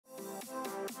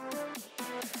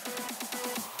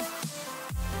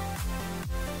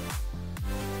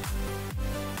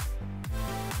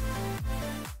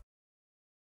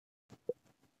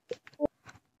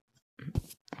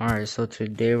Alright, so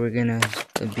today we're gonna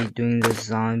be doing the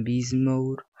zombies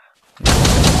mode. Oh,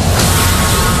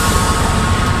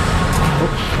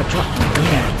 I dropped my gun.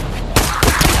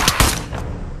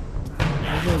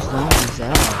 Where are those zombies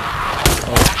at?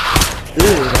 Oh,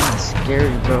 ew, that's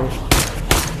scary, bro.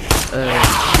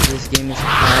 This game is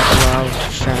Pavlov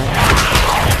chat.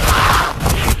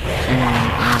 And,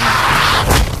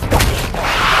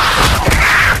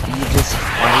 you just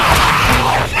fight.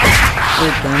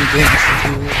 We're done games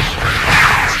too.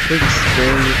 It's pretty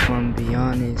scary if I'm be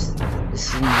honest. This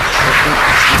is my second.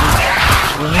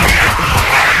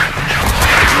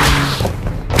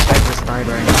 I just died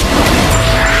right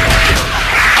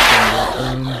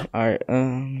now. Alright,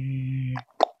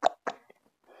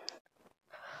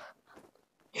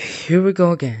 here we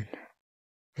go again.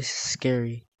 This is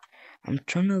scary. I'm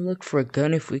trying to look for a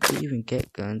gun if we could even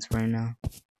get guns right now.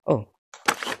 Oh.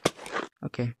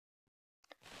 Okay.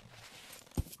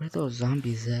 Where are those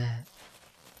zombies at?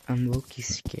 I'm low-key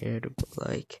scared, but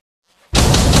like... I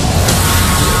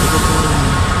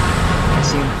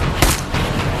see him.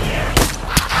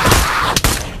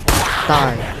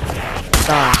 Die.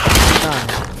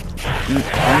 I'm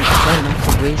trying not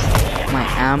to waste my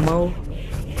ammo.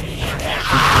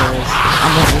 Because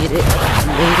I'm gonna need it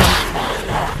later.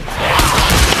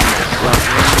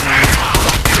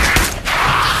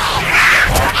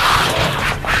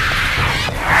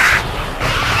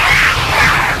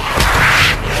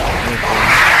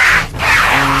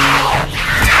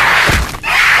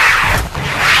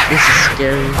 This is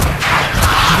scary. Did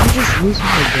I just lose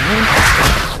my gun?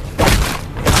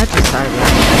 I decided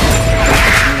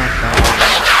I'm not that.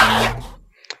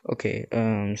 Okay,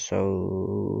 so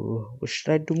what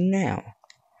should I do now?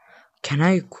 Can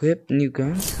I equip new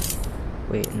guns?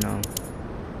 Wait, no.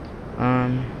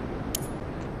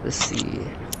 Let's see.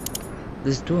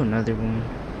 Let's do another one.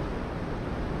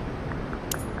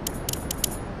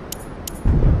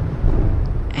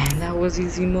 And that was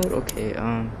easy mode? Okay,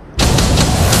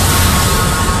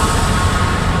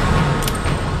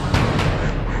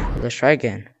 let's try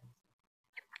again.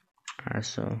 Alright,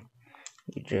 so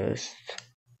we just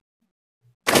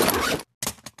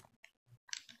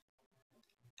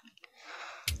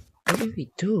what do we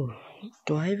do?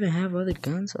 Do I even have other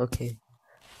guns? Okay,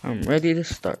 I'm ready to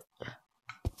start. Oh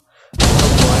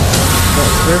boy, the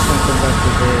first one comes out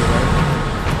today, right?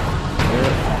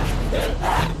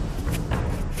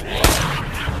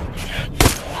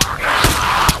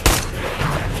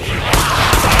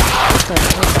 What the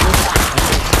heck is this?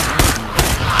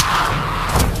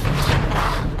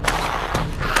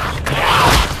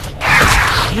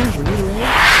 Can I reload?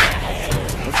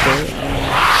 Okay,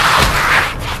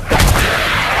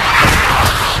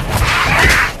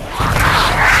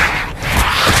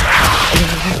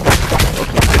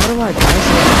 how do I die?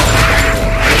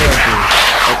 What do I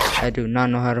do? I do not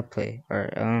know how to play.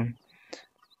 Alright,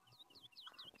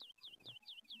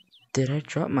 did I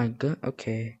drop my gun?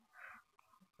 Okay.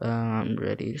 I'm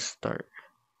ready to start.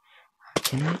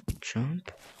 Can I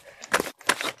jump?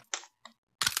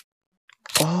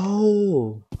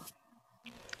 Oh!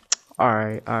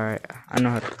 Alright. I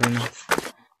know how to play now.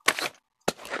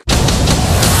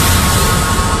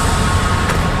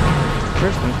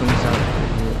 First one comes out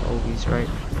always, right?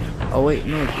 Oh wait,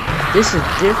 no. This is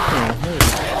different. Hey.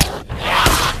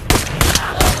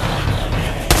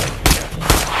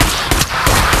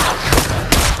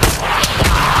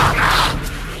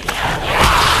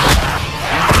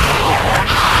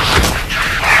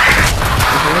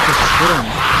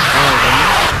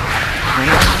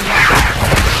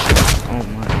 Oh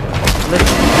my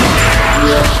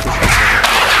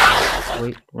god.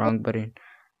 Wait, wrong button.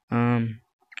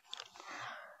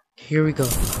 Here we go.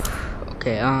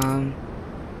 Okay,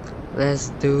 let's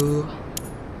do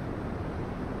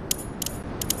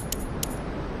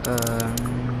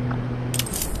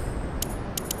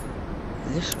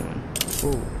this one.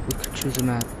 Oh, we could choose a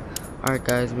map. Alright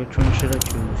guys, which one should I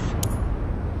choose?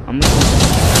 I'm gonna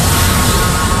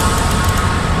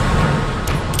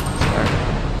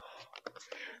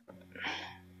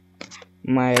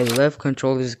my left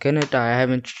controller is gonna die. I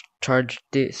haven't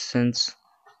charged it since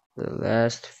the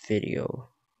last video.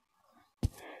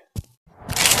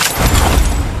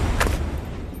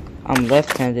 I'm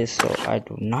left-handed, so I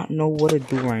do not know what to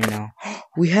do right now.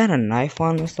 We had a knife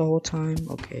on us the whole time.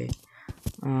 Okay.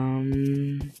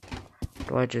 Do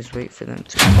I just wait for them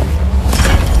to?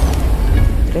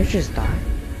 Did I just die?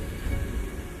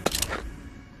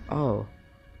 Oh,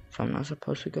 so I'm not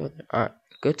supposed to go there. Alright,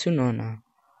 good to know now.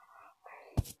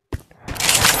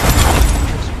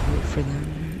 Just wait for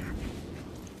them.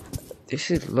 This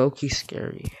is low-key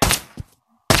scary.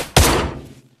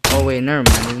 Oh Oh wait, never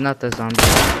mind. It's not the zombie.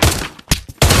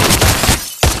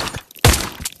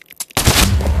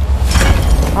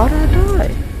 How did I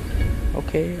die?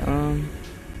 Okay,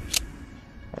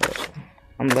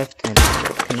 I'm left-handed,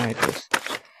 so can I just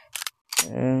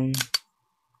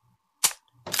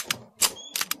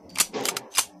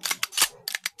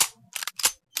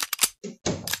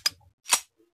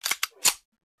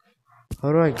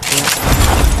how do I get?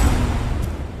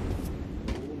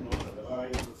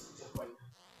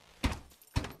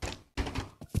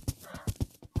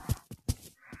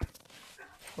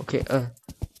 Okay,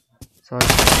 sorry.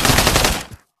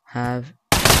 Have.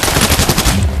 Oh,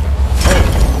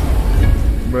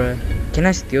 bruh. Can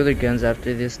I steal their guns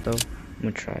after this though? I'm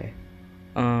gonna try.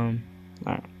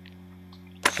 Alright.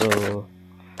 So,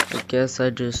 I guess I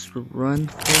just run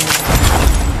for it.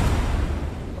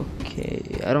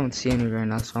 Okay, I don't see any right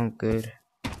now, so I'm good.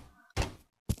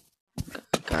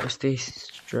 Gotta stay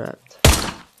strapped.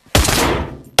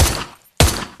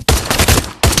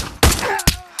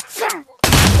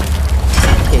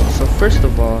 Okay, so first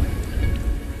of all,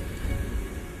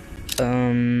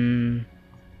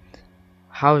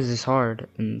 how is this hard?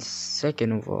 And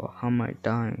second of all, how am I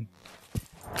dying?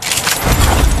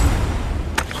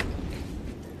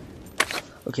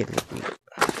 Okay, look.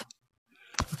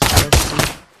 Okay, let's see.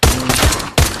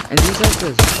 And these are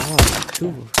just dogs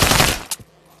too.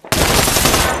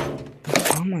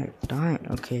 How am I dying?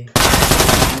 Okay.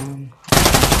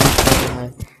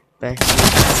 Back here.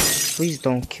 Please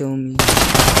don't kill me.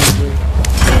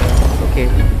 Okay.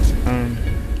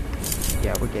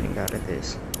 Yeah, we're getting out of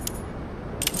this.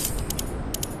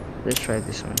 Let's try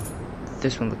this one.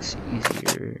 This one looks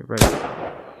easier, right?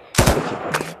 Okay.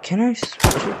 Can I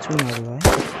switch it to my life?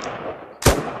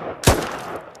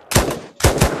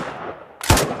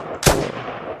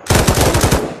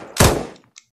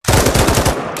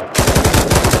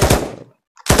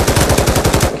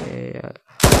 Okay,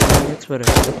 that's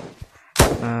whatever.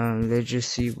 Let's just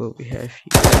see what we have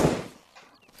here.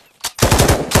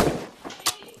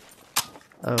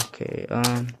 Okay,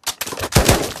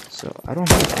 so I don't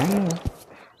have ammo.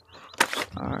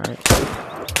 Alright.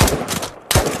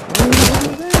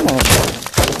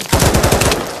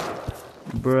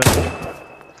 Bruh.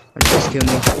 Just kill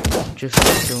me. Just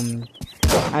kill me.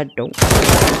 I don't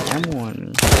have ammo on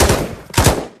me.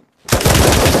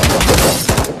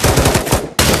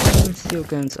 I can steal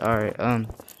guns. Alright,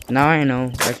 now I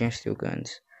know I can steal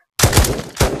guns.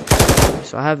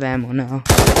 So I have ammo now.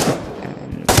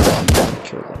 And I'm gonna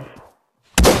kill them.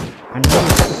 I know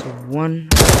there's one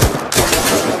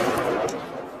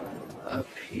up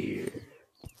here.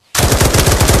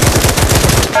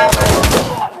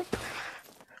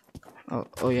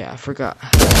 Oh yeah, I forgot.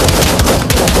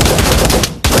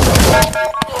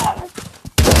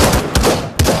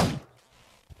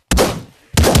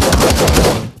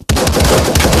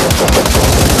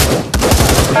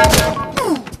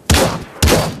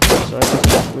 So I just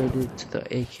upgraded to the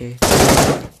AK.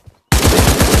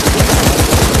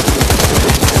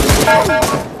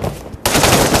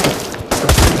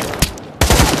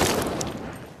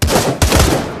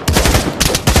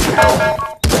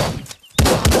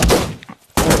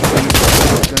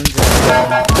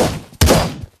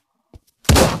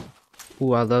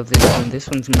 Ooh, I love this one. This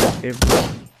one's my favorite.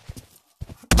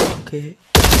 Okay.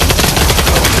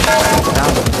 That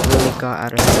one really got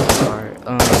out of the car.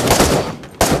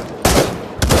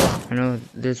 I know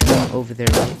there's one over there,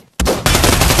 right?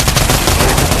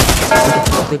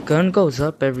 The gun goes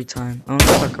up every time. I don't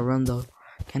know if I can run though.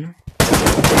 Can I?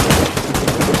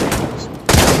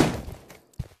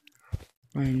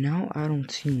 Right now, I don't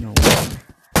see no one.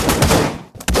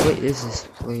 What is this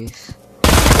place?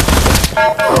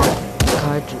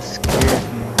 God just scared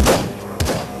me.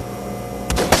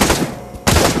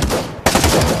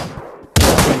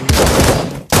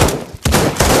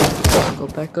 Go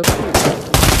back up here.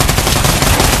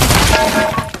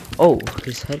 Oh,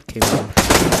 his head came off.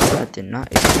 I did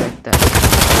not expect that.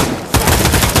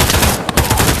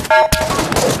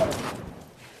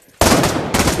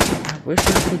 I wish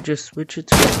I could just switch it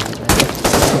to my left.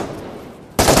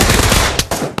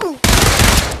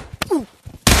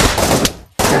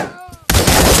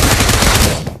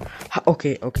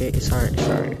 Okay, sorry.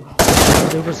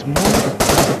 There was more.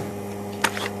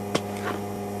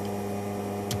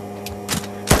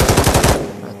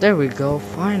 There we go,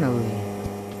 finally.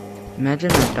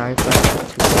 Imagine I died by 2.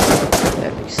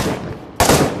 That'd be sick.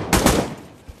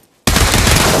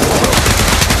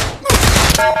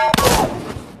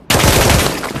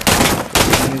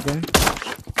 Again.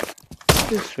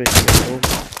 Just switch it over.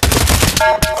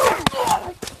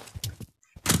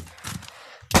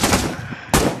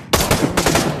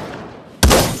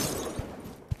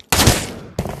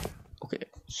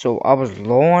 So I was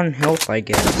low on health, I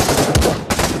guess.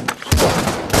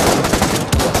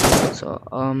 So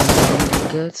I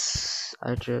guess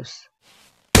I just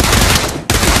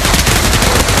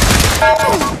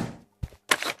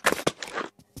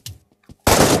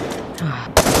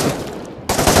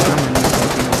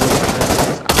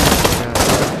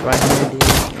right-handed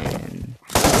and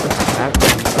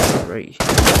after right.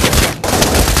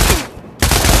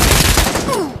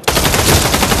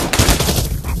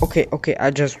 Okay,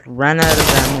 I just ran out of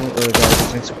ammo. That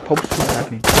wasn't supposed to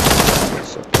happen.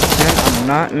 So pretend I'm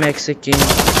not Mexican.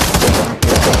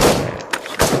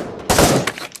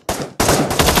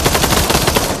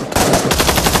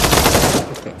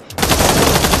 Okay.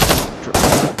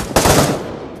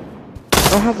 I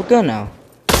don't have a gun now.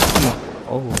 Come on.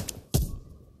 Oh.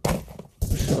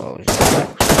 So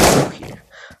here.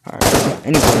 Alright.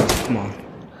 Anyways, come on.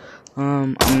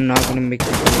 I'm not gonna make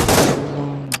this video too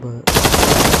long, but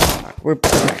alright, we're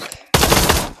back.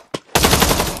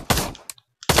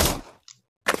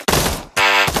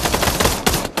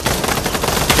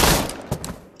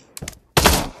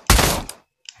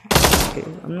 Okay,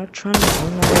 I'm not trying to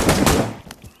run out of ammo.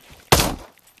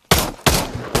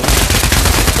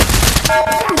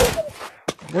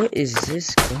 What is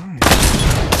this gun?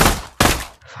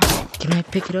 Can I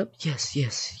pick it up? Yes.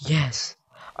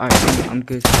 Alright, I'm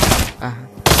good.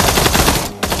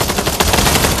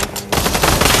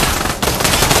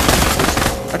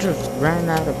 I just ran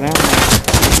out of ammo.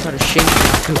 I tried to shake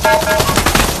it too.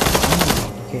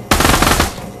 Okay.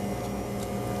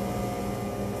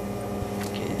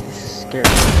 Okay, this is scary.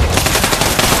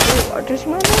 Oh, I just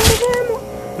ran out of ammo.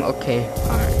 Okay,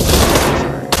 alright.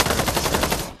 Sorry.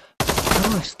 How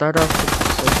do I start off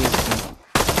with this?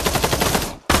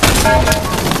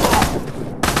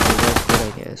 That's good, I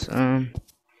guess.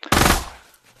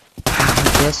 I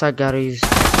guess I gotta use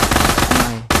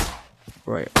my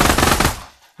right arm.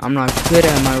 I'm not good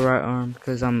at my right arm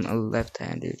because I'm a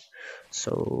left-handed.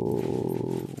 So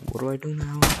what do I do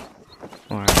now?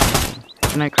 Alright.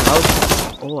 Can I crouch?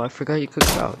 Oh, I forgot you could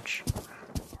crouch.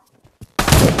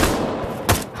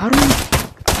 How do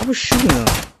I was shooting them.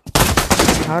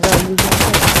 How did I lose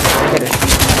that? I gotta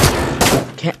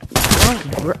shoot. Can't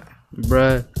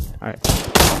bruh. Alright.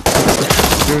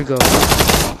 Here we go.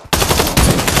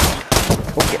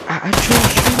 Okay, I tried to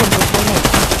shoot him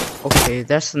before. Okay,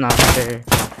 that's not fair.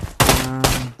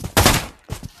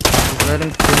 Just let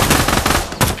him kill me.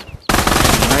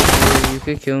 Right here, you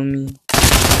could kill me.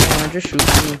 Come on, just shoot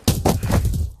me.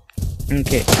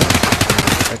 Okay.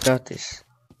 I got this.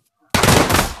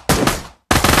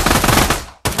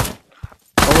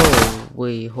 Oh,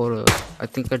 wait, hold up. I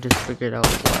think I just figured out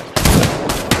why.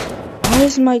 Why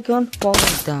is my gun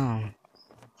falling down?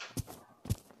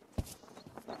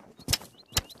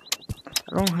 I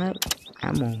don't have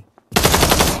ammo.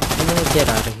 I'm gonna get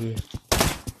out of here.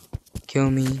 Kill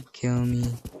me.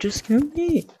 Just kill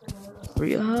me.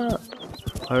 Hurry up.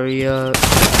 Hurry up.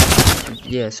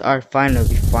 Yes, alright,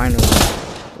 finally.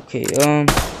 Okay,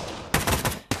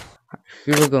 here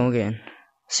we go again.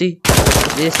 See?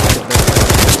 This is the best.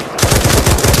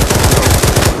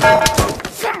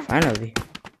 Finally.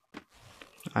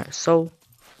 Alright, so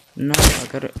now I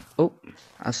gotta. Oh,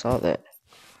 I saw that.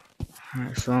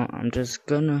 Alright, so I'm just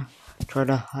gonna try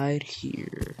to hide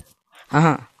here.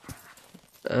 I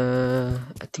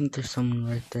think there's someone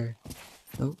right there.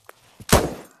 Nope.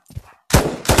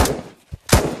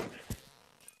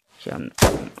 Yeah, I'm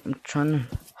trying to.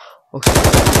 Okay,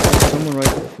 there's someone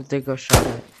right there who they got shot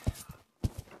at.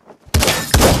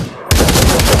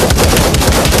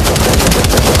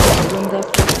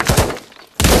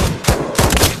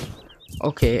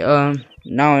 Okay,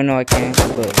 now I know I can't,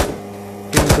 but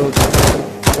here we go.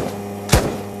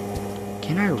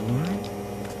 Can I run?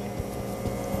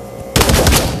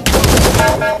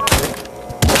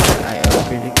 I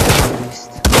upgraded at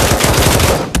least.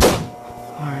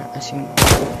 Alright, I see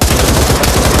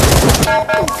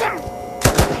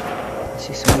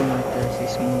someone right there.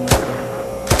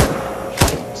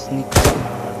 Sneak.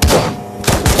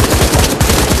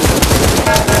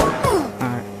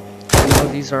 Alright.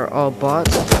 These are all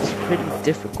bots. It's pretty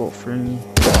difficult for me.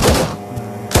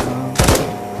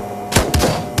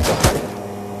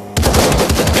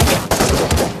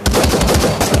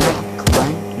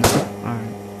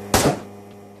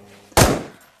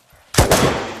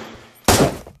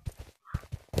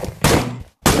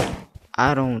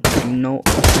 I don't know.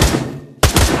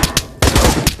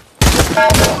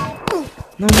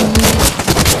 No.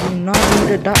 I'm not going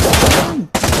to die.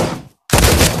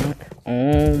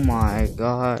 Oh my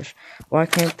gosh. Why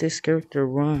can't this character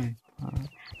run?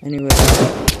 Anyway.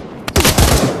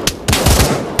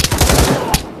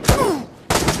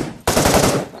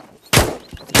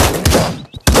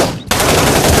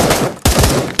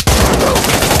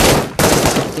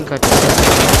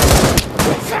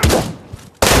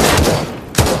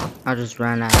 just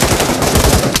ran out.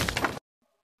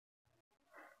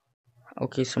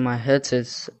 Okay, so my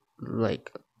headset's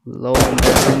like low on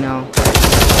battery now.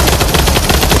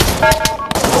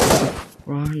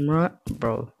 Run, run,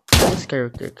 bro. This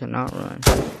character cannot run.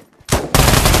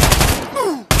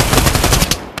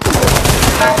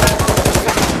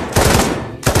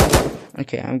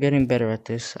 Okay, I'm getting better at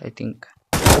this, I think.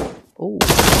 Oh,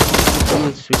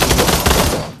 let's switch it.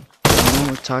 No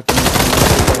more talking.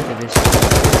 After this,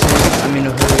 I'm in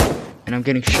a hurry, and I'm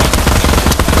getting shot.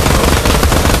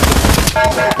 I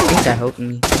think that helped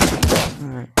me.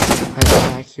 Alright, I go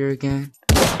back here again,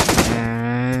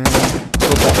 and go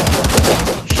back.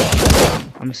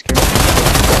 I'm scared.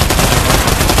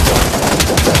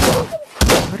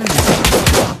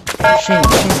 Shame.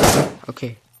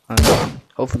 Okay.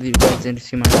 Hopefully you guys didn't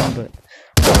see my run, but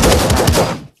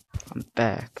I'm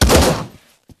back.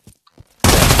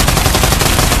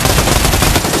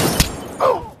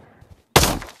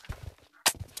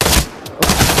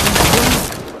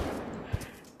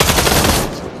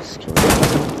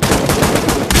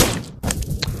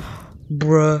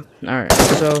 Bruh. Alright,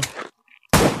 so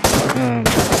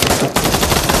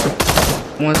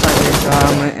once I get shot,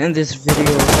 I'm gonna end this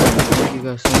video. Thank you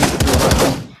guys so much for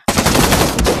watching.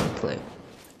 Play.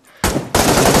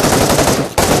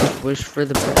 Wish for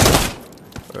the best.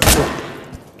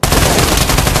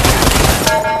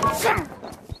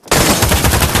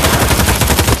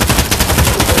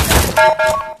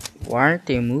 Why aren't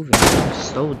they moving? They're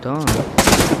so dumb.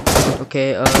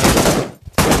 Okay,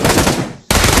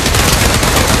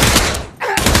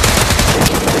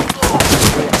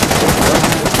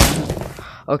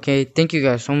 okay, thank you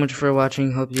guys so much for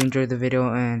watching. Hope you enjoyed the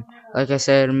video, and like I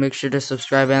said, make sure to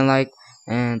subscribe and like,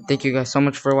 and thank you guys so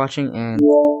much for watching, and